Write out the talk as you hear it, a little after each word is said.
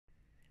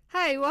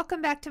Hi,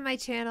 welcome back to my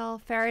channel,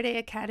 Faraday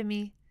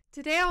Academy.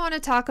 Today I want to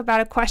talk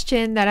about a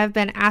question that I've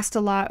been asked a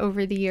lot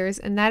over the years,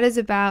 and that is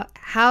about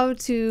how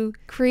to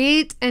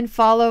create and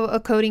follow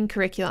a coding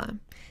curriculum.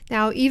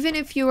 Now, even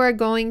if you are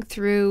going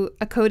through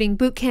a coding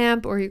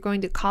bootcamp or you're going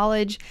to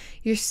college,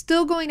 you're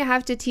still going to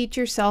have to teach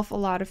yourself a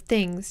lot of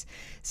things.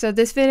 So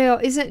this video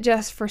isn't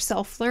just for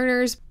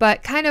self-learners,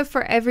 but kind of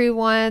for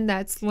everyone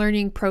that's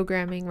learning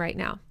programming right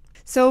now.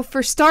 So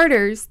for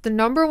starters, the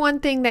number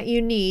one thing that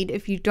you need,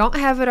 if you don't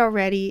have it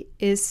already,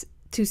 is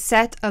to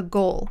set a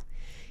goal.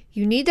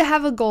 You need to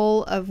have a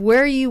goal of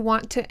where you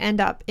want to end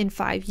up in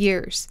 5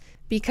 years,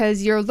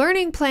 because your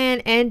learning plan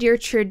and your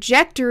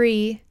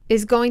trajectory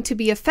is going to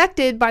be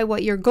affected by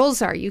what your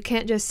goals are. You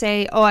can't just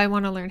say, oh, I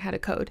want to learn how to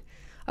code.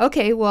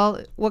 Okay,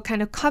 well, what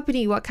kind of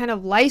company, what kind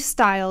of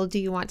lifestyle do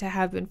you want to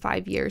have in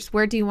 5 years?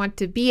 Where do you want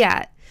to be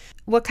at?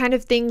 What kind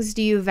of things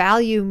do you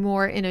value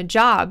more in a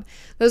job?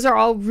 Those are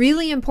all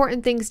really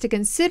important things to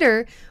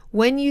consider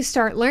when you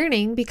start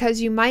learning, because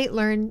you might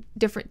learn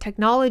different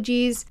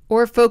technologies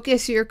or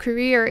focus your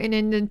career in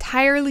an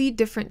entirely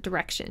different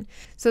direction.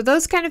 So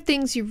those kind of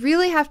things you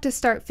really have to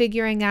start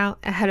figuring out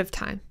ahead of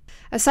time.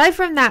 Aside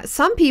from that,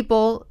 some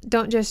people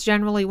don't just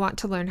generally want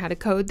to learn how to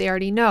code. They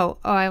already know,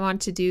 oh, I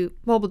want to do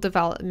mobile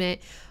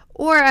development,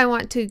 or I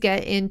want to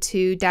get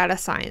into data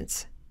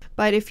science.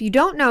 But if you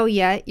don't know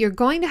yet, you're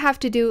going to have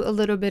to do a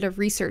little bit of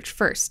research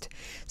first.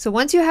 So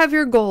once you have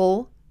your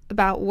goal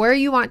about where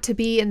you want to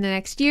be in the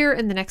next year,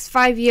 in the next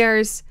 5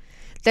 years,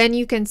 then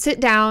you can sit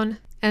down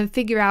and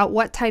figure out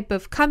what type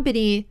of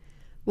company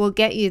will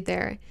get you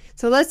there.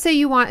 So let's say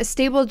you want a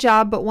stable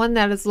job, but one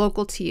that is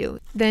local to you.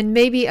 Then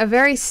maybe a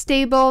very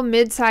stable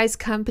mid-sized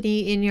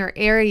company in your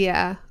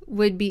area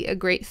would be a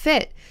great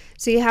fit.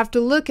 So you have to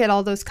look at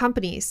all those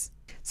companies.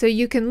 So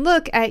you can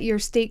look at your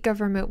state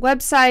government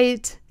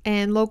website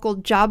and local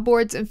job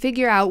boards and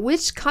figure out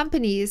which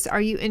companies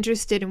are you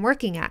interested in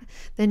working at.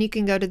 Then you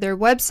can go to their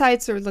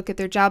websites or look at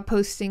their job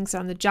postings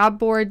on the job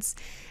boards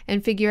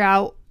and figure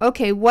out,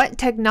 okay, what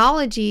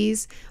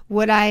technologies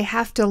would I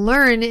have to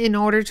learn in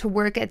order to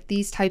work at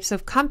these types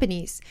of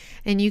companies?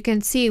 And you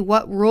can see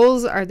what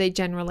roles are they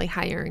generally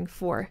hiring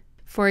for.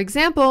 For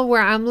example,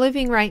 where I'm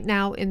living right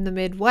now in the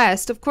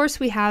Midwest, of course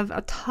we have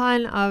a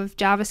ton of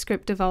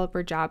JavaScript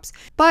developer jobs,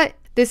 but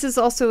this is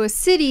also a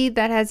city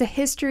that has a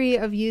history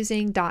of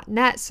using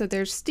 .NET, so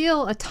there's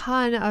still a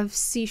ton of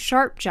C#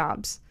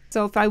 jobs.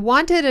 So if I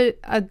wanted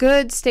a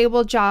good,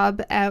 stable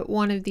job at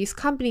one of these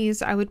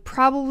companies, I would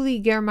probably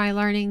gear my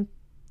learning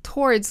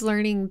towards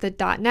learning the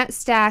 .NET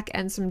stack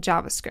and some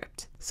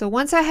JavaScript. So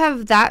once I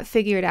have that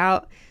figured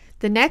out,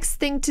 the next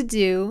thing to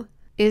do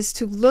is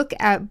to look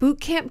at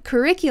bootcamp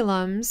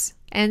curriculums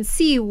and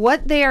see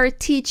what they are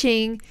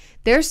teaching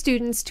their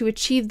students to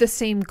achieve the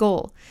same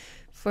goal.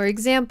 For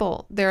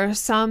example, there are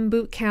some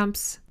boot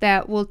camps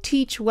that will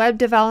teach web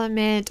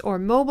development or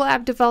mobile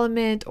app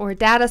development or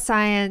data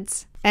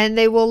science, and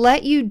they will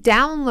let you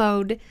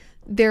download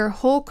their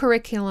whole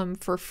curriculum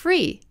for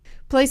free.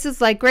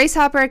 Places like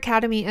Gracehopper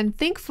Academy and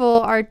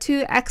Thinkful are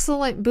two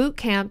excellent boot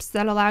camps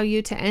that allow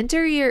you to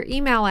enter your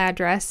email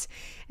address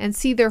and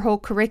see their whole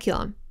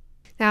curriculum.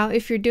 Now,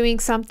 if you're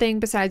doing something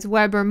besides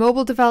web or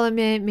mobile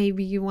development,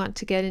 maybe you want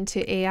to get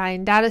into AI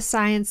and data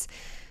science,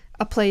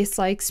 a place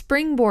like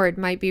Springboard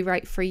might be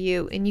right for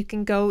you, and you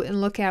can go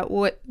and look at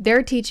what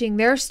they're teaching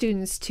their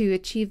students to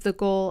achieve the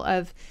goal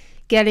of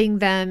getting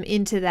them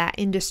into that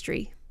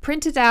industry.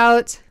 Print it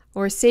out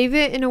or save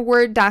it in a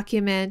Word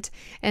document,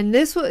 and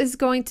this is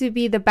going to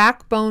be the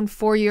backbone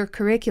for your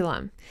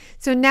curriculum.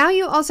 So now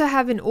you also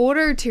have an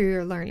order to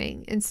your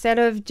learning. Instead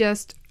of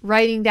just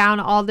writing down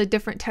all the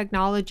different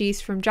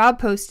technologies from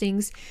job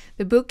postings,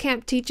 the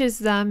bootcamp teaches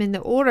them in the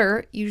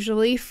order,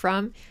 usually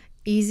from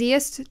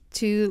easiest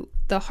to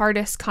the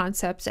hardest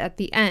concepts at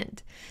the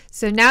end.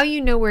 So now you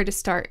know where to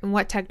start and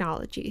what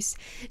technologies.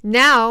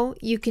 Now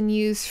you can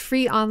use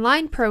free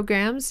online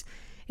programs.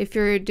 If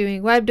you're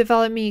doing web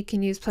development, you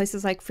can use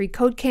places like Free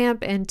Code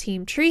Camp and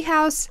Team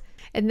Treehouse,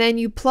 and then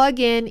you plug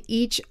in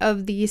each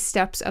of these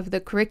steps of the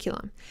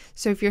curriculum.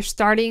 So if you're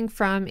starting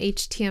from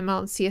HTML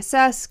and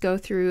CSS, go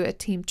through a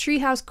Team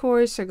Treehouse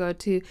course or go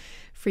to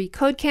Free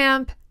Code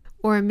Camp.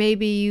 Or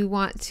maybe you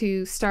want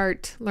to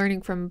start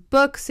learning from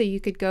books, so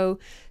you could go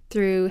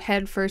through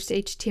Headfirst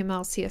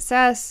HTML,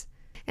 CSS.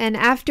 And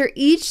after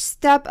each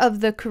step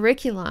of the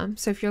curriculum,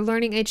 so if you're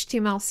learning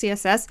HTML,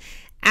 CSS,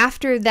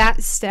 after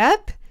that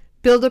step,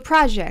 build a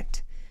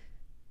project.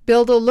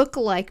 Build a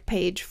lookalike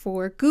page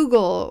for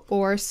Google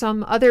or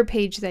some other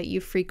page that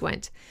you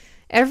frequent.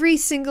 Every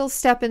single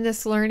step in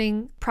this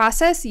learning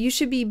process, you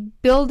should be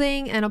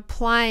building and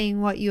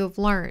applying what you have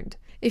learned.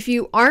 If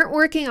you aren't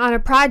working on a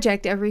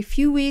project every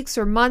few weeks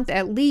or month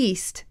at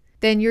least,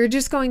 then you're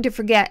just going to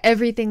forget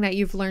everything that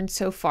you've learned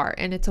so far,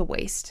 and it's a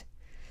waste.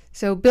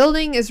 So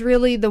building is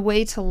really the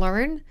way to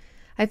learn.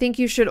 I think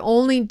you should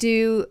only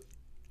do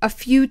a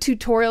few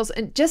tutorials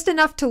and just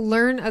enough to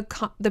learn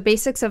the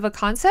basics of a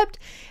concept,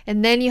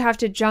 and then you have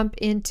to jump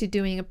into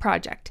doing a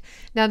project.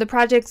 Now the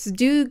projects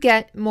do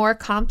get more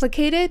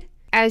complicated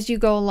as you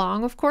go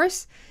along, of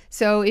course.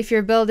 So if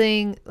you're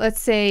building,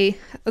 let's say,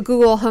 a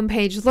Google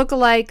homepage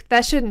lookalike,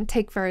 that shouldn't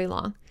take very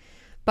long.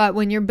 But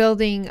when you're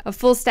building a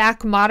full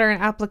stack modern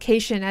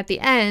application at the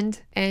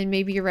end, and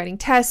maybe you're writing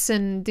tests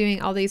and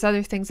doing all these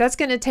other things, that's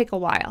going to take a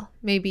while,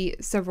 maybe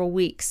several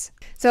weeks.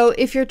 So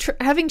if you're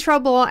having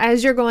trouble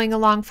as you're going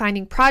along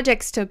finding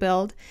projects to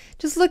build,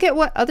 just look at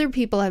what other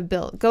people have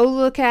built. Go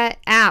look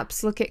at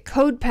apps, look at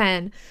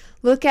CodePen,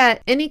 look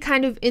at any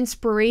kind of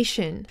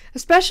inspiration,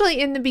 especially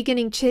in the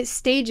beginning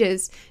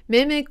stages.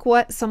 Mimic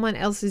what someone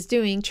else is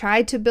doing.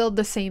 Try to build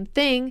the same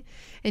thing,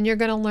 and you're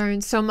going to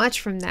learn so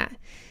much from that.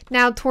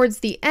 Now, towards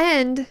the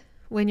end,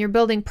 when you're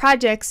building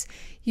projects,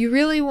 you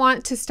really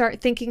want to start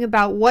thinking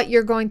about what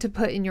you're going to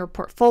put in your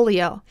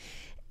portfolio.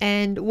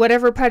 And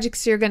whatever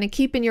projects you're going to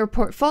keep in your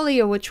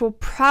portfolio, which will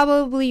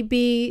probably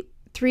be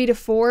 3 to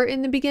 4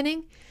 in the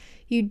beginning,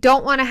 you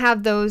don't want to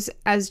have those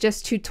as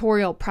just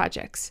tutorial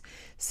projects.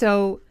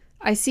 So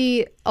I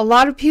see a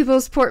lot of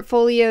people's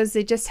portfolios,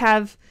 they just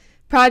have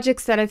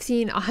projects that I've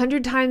seen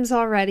 100 times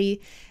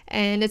already,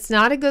 and it's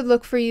not a good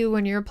look for you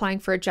when you're applying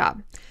for a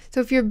job. So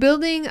if you're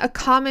building a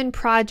common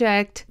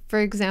project, for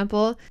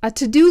example, a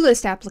to-do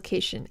list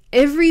application,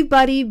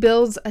 everybody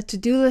builds a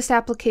to-do list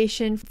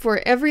application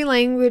for every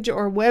language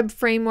or web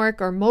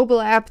framework or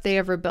mobile app they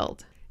ever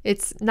build.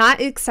 It's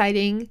not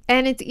exciting,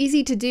 and it's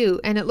easy to do,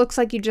 and it looks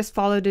like you just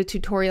followed a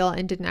tutorial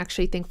and didn't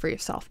actually think for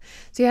yourself.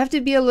 So you have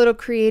to be a little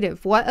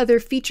creative. What other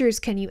features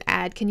can you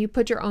add? Can you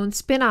put your own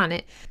spin on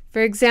it?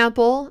 For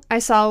example, I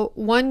saw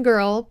one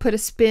girl put a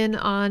spin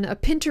on a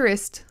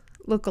Pinterest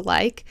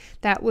lookalike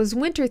that was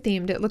winter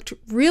themed. It looked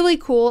really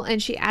cool,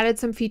 and she added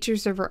some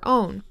features of her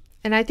own.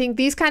 And I think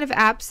these kind of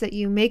apps that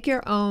you make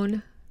your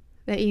own,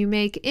 that you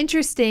make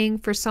interesting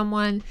for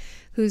someone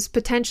who's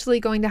potentially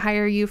going to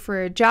hire you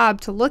for a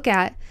job to look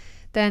at,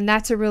 then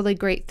that's a really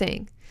great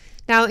thing.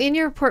 Now, in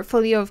your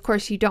portfolio, of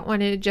course, you don't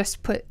want to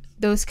just put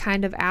those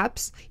kind of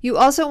apps. You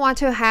also want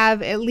to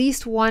have at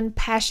least one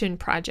passion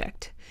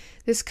project.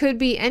 This could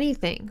be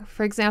anything.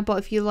 For example,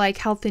 if you like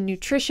health and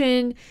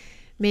nutrition,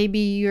 maybe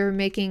you're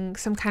making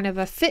some kind of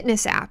a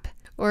fitness app.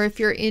 Or if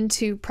you're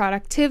into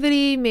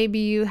productivity, maybe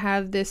you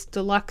have this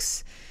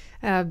deluxe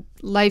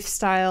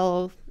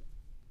lifestyle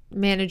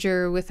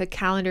manager with a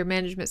calendar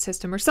management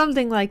system or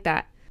something like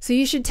that. So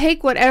you should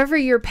take whatever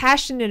you're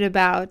passionate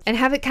about and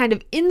have it kind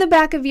of in the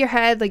back of your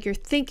head, like you're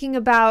thinking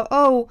about,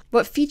 oh,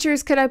 what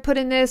features could I put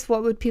in this?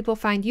 What would people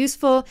find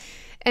useful?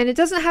 And it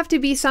doesn't have to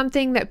be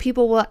something that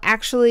people will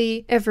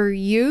actually ever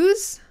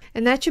use.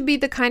 And that should be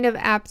the kind of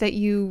app that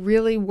you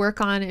really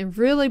work on and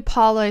really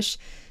polish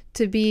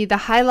to be the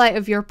highlight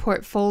of your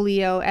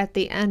portfolio at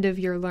the end of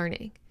your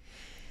learning.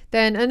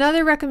 Then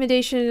another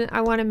recommendation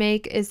I want to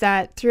make is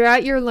that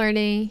throughout your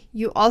learning,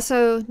 you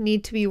also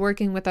need to be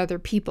working with other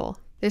people.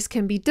 This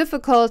can be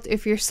difficult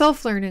if you're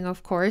self-learning,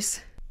 of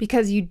course,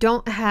 because you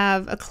don't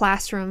have a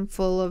classroom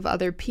full of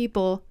other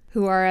people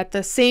who are at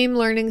the same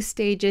learning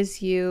stage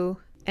as you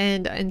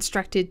and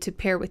instructed to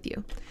pair with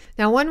you.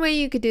 Now, one way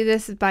you could do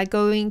this is by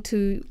going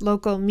to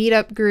local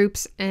meetup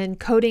groups and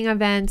coding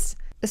events,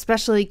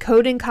 especially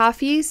coding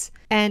coffees,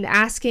 and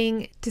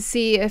asking to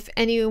see if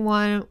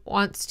anyone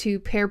wants to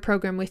pair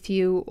program with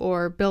you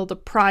or build a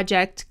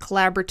project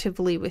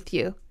collaboratively with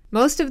you.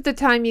 Most of the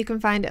time you can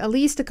find at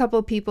least a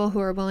couple people who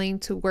are willing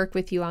to work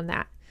with you on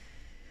that.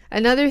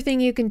 Another thing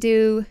you can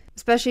do,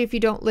 especially if you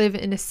don't live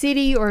in a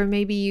city or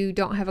maybe you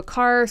don't have a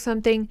car or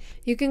something,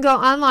 you can go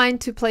online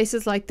to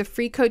places like the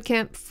Free Code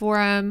Camp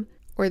forum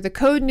or the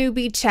Code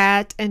Newbie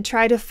chat and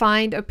try to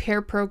find a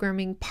pair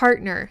programming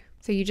partner.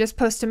 So you just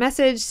post a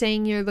message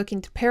saying you're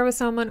looking to pair with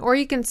someone, or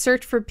you can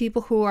search for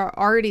people who are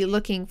already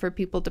looking for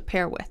people to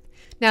pair with.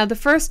 Now, the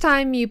first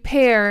time you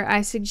pair,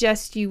 I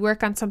suggest you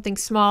work on something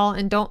small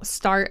and don't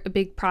start a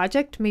big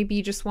project. Maybe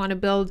you just want to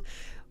build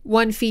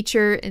one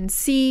feature and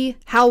see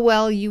how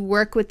well you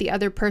work with the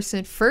other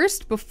person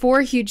first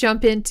before you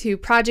jump into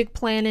project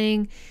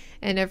planning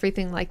and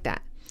everything like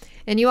that.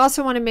 And you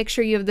also want to make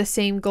sure you have the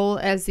same goal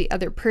as the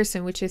other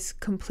person, which is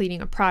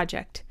completing a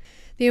project.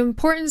 The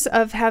importance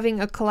of having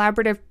a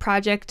collaborative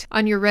project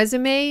on your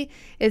resume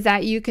is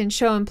that you can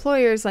show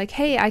employers like,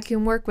 hey, I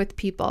can work with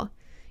people.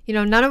 You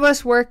know, none of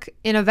us work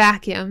in a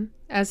vacuum.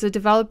 As a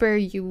developer,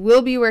 you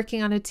will be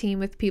working on a team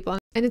with people.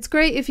 And it's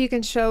great if you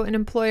can show an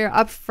employer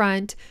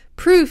upfront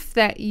proof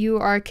that you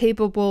are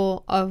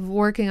capable of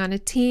working on a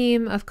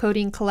team, of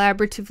coding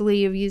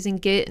collaboratively, of using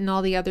Git and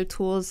all the other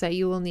tools that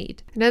you will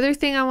need. Another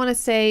thing I want to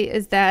say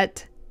is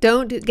that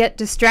don't get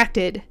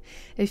distracted.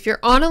 If you're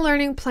on a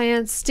learning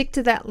plan, stick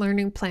to that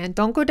learning plan.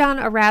 Don't go down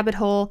a rabbit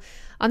hole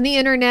on the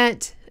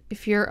internet.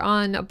 If you're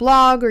on a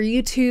blog or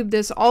YouTube,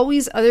 there's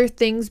always other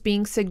things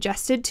being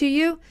suggested to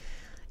you.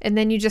 And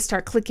then you just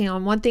start clicking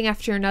on one thing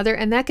after another,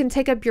 and that can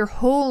take up your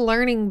whole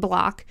learning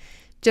block,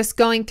 just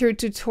going through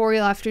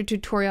tutorial after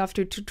tutorial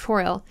after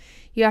tutorial.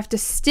 You have to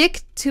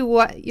stick to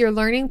what your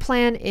learning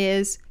plan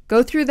is,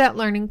 go through that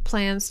learning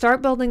plan,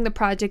 start building the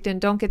project, and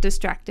don't get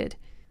distracted.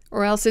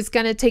 Or else it's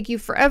going to take you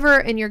forever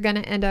and you're going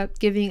to end up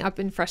giving up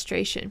in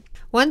frustration.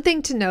 One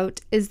thing to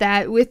note is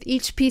that with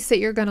each piece that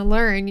you're going to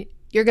learn,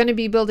 You're going to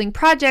be building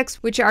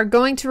projects which are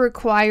going to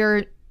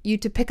require you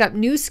to pick up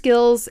new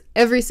skills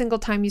every single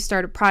time you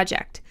start a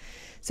project.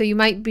 So you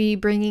might be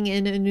bringing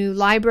in a new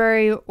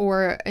library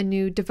or a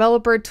new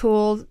developer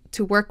tool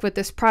to work with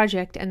this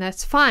project, and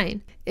that's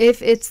fine.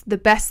 If it's the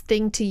best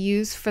thing to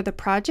use for the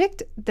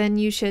project, then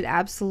you should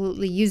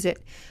absolutely use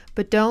it.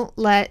 But don't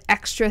let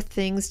extra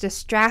things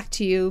distract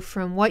you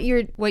from what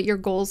your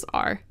goals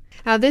are.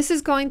 Now, this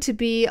is going to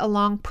be a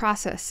long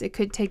process. It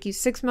could take you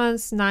 6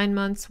 months, 9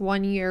 months,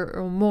 1 year,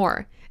 or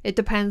more. It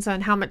depends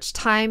on how much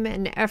time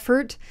and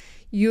effort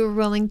you're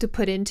willing to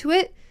put into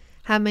it,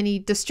 how many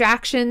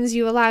distractions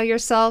you allow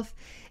yourself,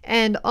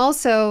 and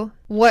also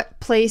what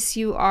place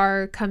you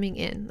are coming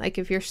in, like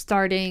if you're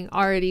starting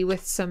already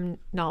with some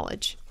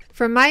knowledge.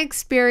 From my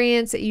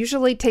experience, it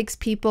usually takes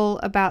people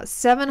about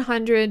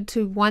 700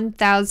 to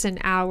 1,000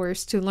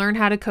 hours to learn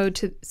how to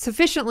code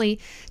sufficiently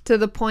to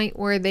the point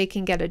where they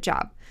can get a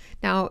job.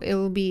 Now, it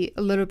will be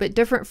a little bit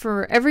different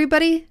for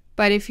everybody,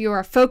 but if you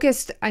are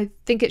focused, I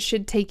think it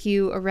should take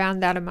you around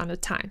that amount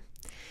of time.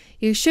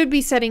 You should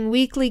be setting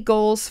weekly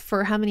goals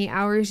for how many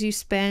hours you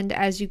spend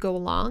as you go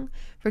along.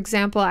 For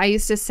example, I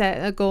used to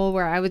set a goal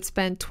where I would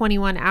spend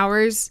 21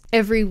 hours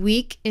every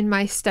week in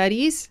my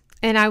studies,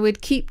 and I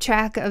would keep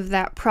track of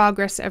that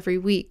progress every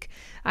week.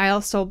 I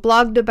also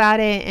blogged about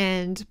it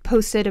and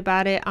posted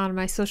about it on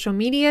my social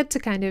media to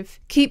kind of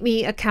keep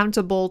me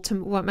accountable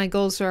to what my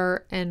goals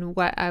are and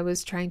what I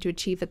was trying to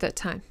achieve at that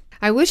time.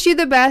 I wish you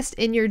the best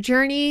in your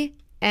journey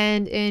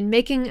and in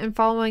making and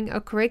following a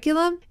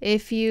curriculum.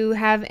 If you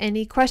have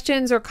any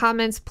questions or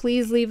comments,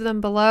 please leave them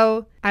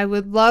below. I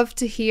would love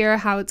to hear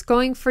how it's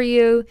going for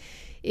you.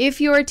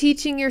 If you are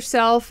teaching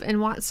yourself and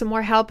want some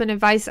more help and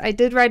advice, I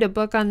did write a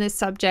book on this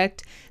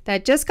subject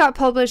that just got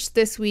published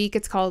this week.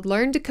 It's called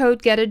Learn to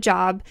Code, Get a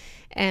Job,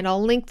 and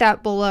I'll link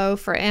that below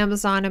for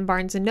Amazon and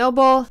Barnes &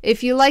 Noble.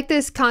 If you like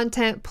this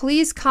content,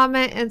 please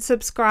comment and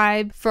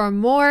subscribe for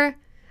more.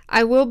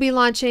 I will be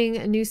launching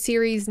a new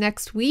series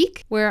next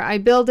week where I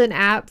build an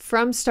app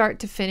from start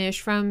to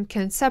finish, from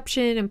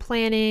conception and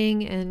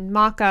planning and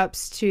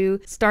mock-ups to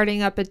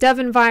starting up a dev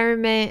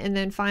environment and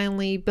then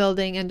finally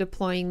building and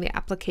deploying the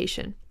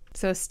application.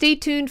 So stay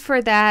tuned for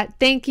that.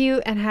 Thank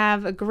you and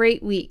have a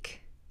great week.